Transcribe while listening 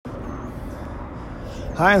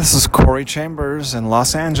Hi, this is Corey Chambers in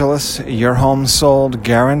Los Angeles. Your home sold,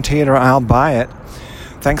 guaranteed, or I'll buy it.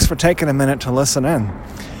 Thanks for taking a minute to listen in.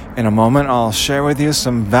 In a moment, I'll share with you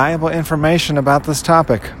some valuable information about this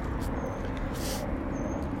topic.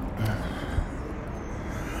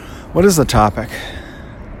 What is the topic?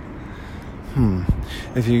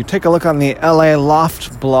 If you take a look on the LA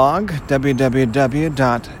Loft blog,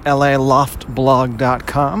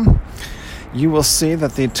 www.laloftblog.com, you will see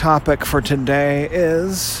that the topic for today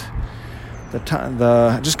is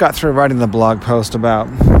I just got through writing the blog post about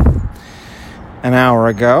an hour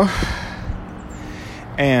ago,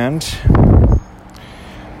 and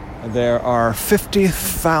there are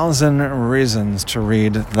 50,000 reasons to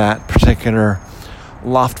read that particular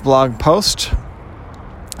Loft blog post,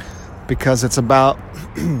 because it's about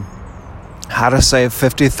how to save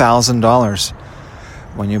 $50,000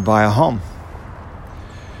 when you buy a home.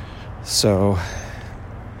 So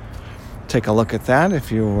take a look at that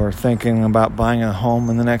if you were thinking about buying a home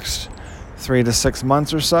in the next 3 to 6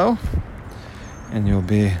 months or so, and you'll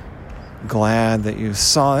be glad that you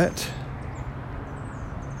saw it.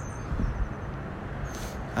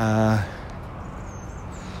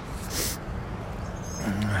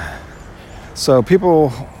 So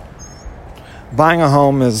people buying a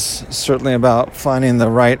home is certainly about finding the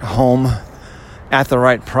right home at the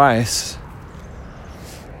right price.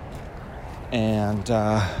 And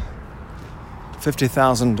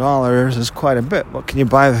 $50,000 is quite a bit. What can you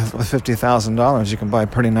buy with $50,000? You can buy a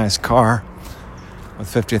pretty nice car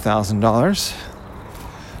with $50,000.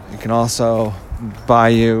 You can also buy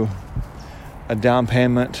you a down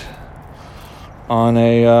payment on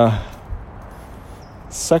a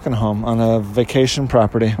second home, on a vacation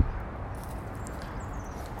property,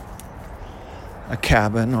 a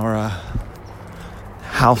cabin or a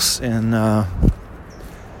house in the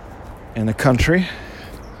country.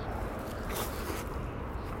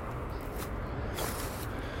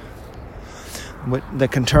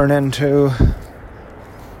 That can turn into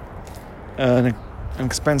an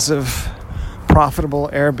expensive, profitable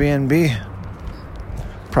Airbnb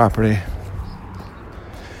property.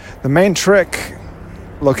 The main trick,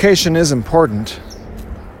 location is important.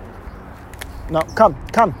 No, come.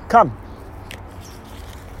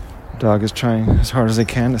 Dog is trying as hard as he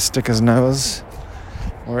can to stick his nose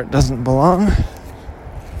where it doesn't belong.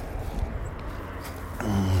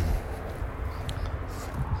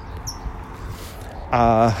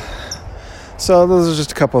 So those are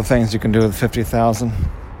just a couple of things you can do with $50,000.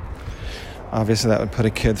 Obviously, that would put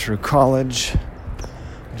a kid through college,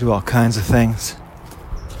 do all kinds of things.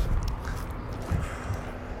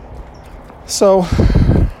 So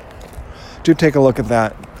do take a look at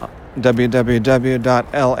that.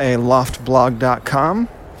 www.laloftblog.com.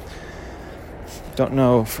 Don't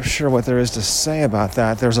know for sure what there is to say about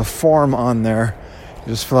that. There's a form on there.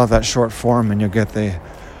 You just fill out that short form and you'll get the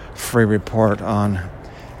free report on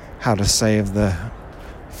how to save the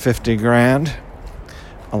 $50,000,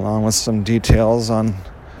 along with some details on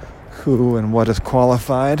who and what is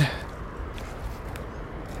qualified.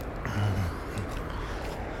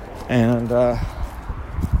 And what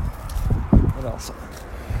else?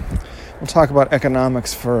 We'll talk about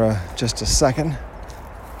economics for just a second.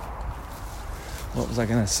 What was I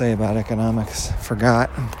going to say about economics?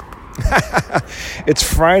 Forgot. It's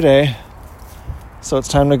Friday, so it's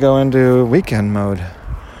time to go into weekend mode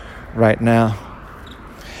right now.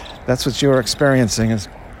 That's what you're experiencing, is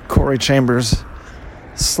Corey Chambers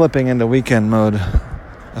slipping into weekend mode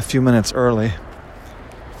a few minutes early.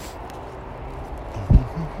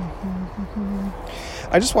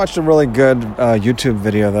 I just watched a really good YouTube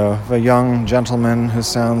video, though, of a young gentleman who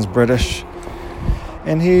sounds British.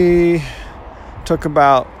 And he took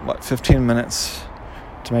about, 15 minutes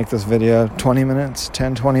to make this video? 20 minutes?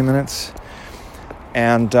 10, 20 minutes?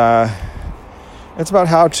 And it's about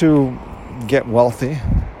how to get wealthy.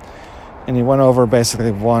 And he went over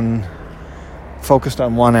basically focused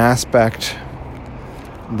on one aspect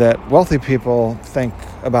that wealthy people think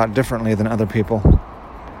about differently than other people.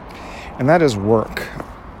 And that is work.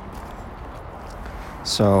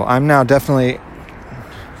 So I'm now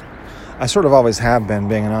I sort of always have been,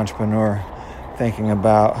 being an entrepreneur, thinking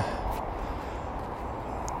about,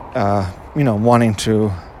 wanting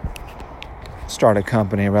to start a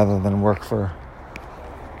company rather than work for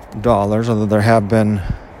dollars, although there have been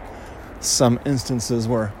some instances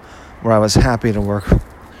where I was happy to work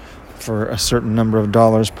for a certain number of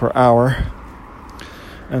dollars per hour.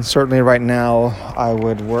 And certainly right now I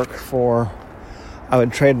would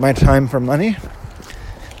trade my time for money,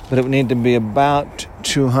 but it would need to be about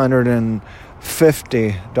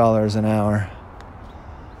 $250 an hour.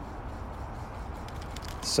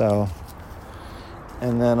 So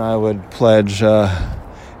and then I would pledge a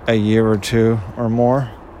year or two or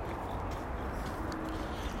more,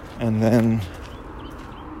 and then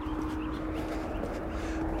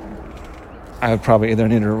I would probably either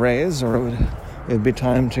need a raise or it would be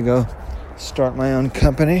time to go start my own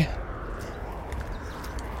company.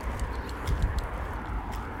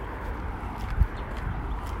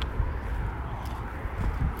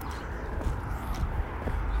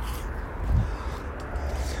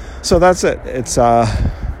 So that's it. It's that's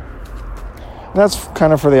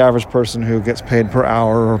kind of for the average person who gets paid per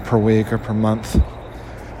hour or per week or per month,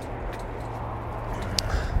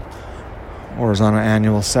 or is on an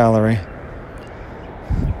annual salary.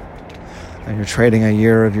 And you're trading a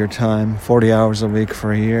year of your time, 40 hours a week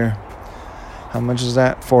for a year. How much is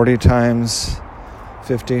that? 40 times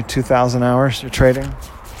 50, 2,000 hours you're trading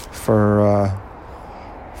for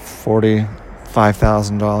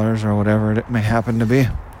 $45,000 or whatever it may happen to be.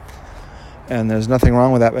 And there's nothing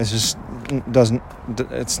wrong with that. It just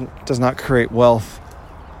does not create wealth.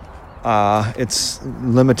 It's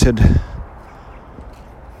limited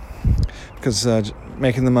because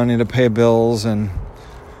making the money to pay bills and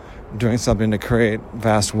doing something to create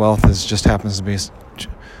vast wealth just happens to be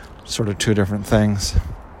sort of two different things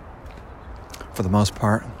for the most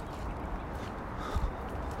part.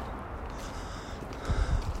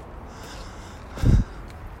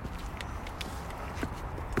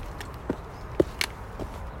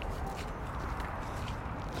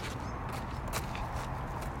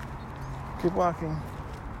 Keep walking.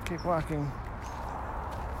 Keep walking.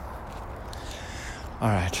 All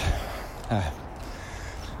right.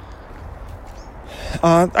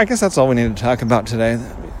 I guess that's all we need to talk about today.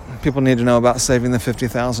 People need to know about saving the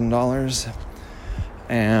 $50,000,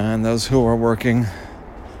 and those who are working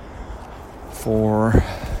for...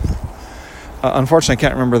 unfortunately, I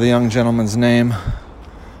can't remember the young gentleman's name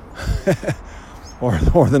or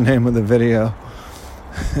the name of the video.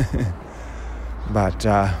 But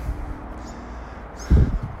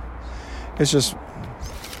it's just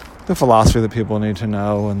the philosophy that people need to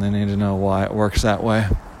know, and they need to know why it works that way.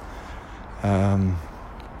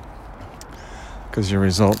 Because your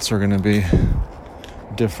results are going to be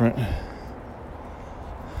different.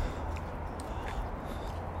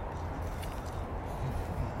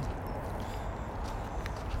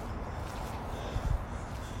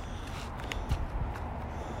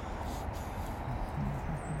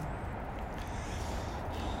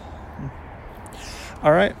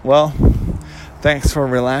 All right, well, thanks for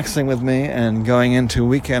relaxing with me and going into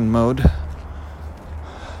weekend mode.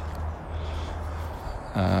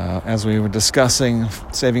 As we were discussing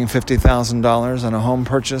saving $50,000 on a home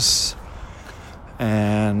purchase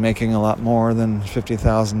and making a lot more than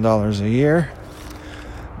 $50,000 a year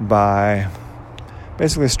by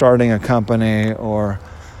basically starting a company, or,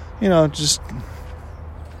 just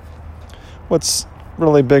what's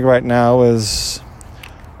really big right now is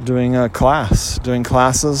doing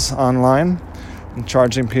classes online and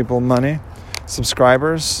charging people money,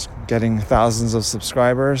 subscribers, getting thousands of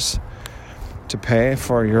subscribers to pay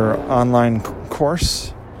for your online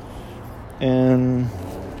course. And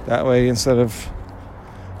that way, instead of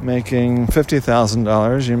making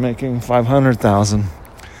 $50,000, you're making $500,000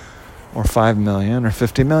 or $5 million or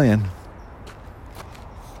 $50 million.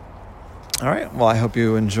 All right, well, I hope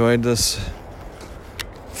you enjoyed this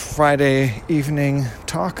Friday evening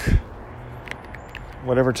talk,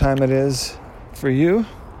 whatever time it is for you.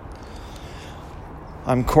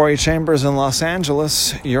 I'm Corey Chambers in Los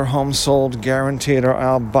Angeles. Your home sold guaranteed, or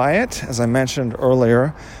I'll buy it. As I mentioned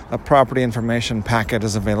earlier, a property information packet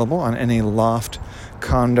is available on any loft,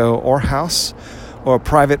 condo, or house, or a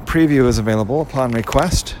private preview is available upon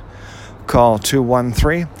request. Call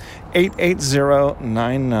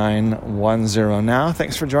 213-880-9910 now.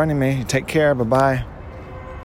 Thanks for joining me. Take care. Bye-bye.